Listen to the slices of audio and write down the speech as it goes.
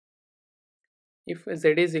If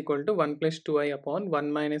z is equal to 1 plus 2i upon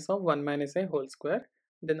 1 minus of 1 minus I whole square,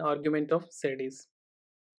 then argument of z is,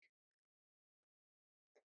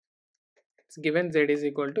 it's given z is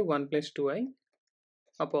equal to 1 plus 2i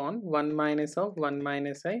upon 1 minus of 1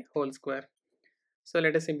 minus I whole square. So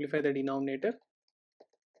let us simplify the denominator.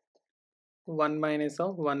 1 minus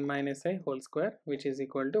of 1 minus I whole square, which is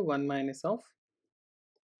equal to 1 minus of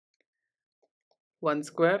 1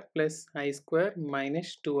 square plus I square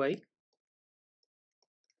minus 2i,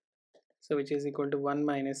 so which is equal to 1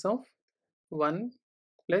 minus of 1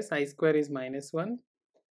 plus I square is minus 1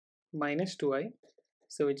 minus 2i,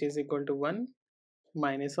 so which is equal to 1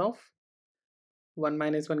 minus of 1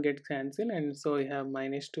 minus 1 gets cancelled, and so we have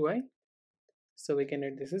minus 2i, so we can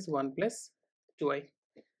write this is 1 plus 2i.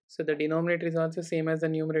 So the denominator is also same as the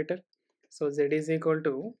numerator, so z is equal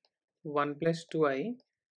to 1 plus 2i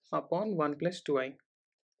upon 1 plus 2i,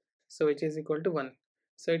 so which is equal to 1.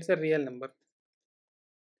 So it's a real number.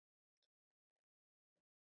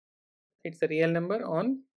 It's a real number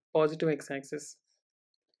on positive x-axis.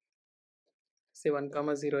 Say 1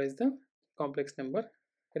 comma 0 is the complex number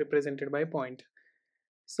represented by point.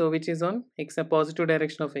 So which is on x a positive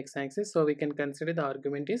direction of x-axis, so we can consider the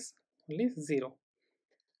argument is only 0.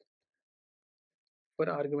 For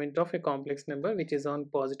argument of a complex number which is on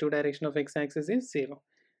positive direction of x-axis is 0.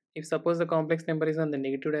 If suppose the complex number is on the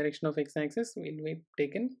negative direction of x-axis, will be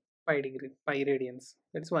taken pi radians,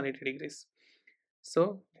 that's 180 degrees.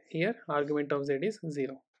 So here argument of z is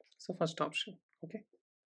 0. So first option. Okay.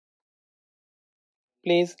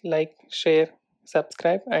 Please like, share,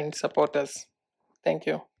 subscribe and support us. Thank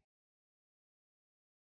you.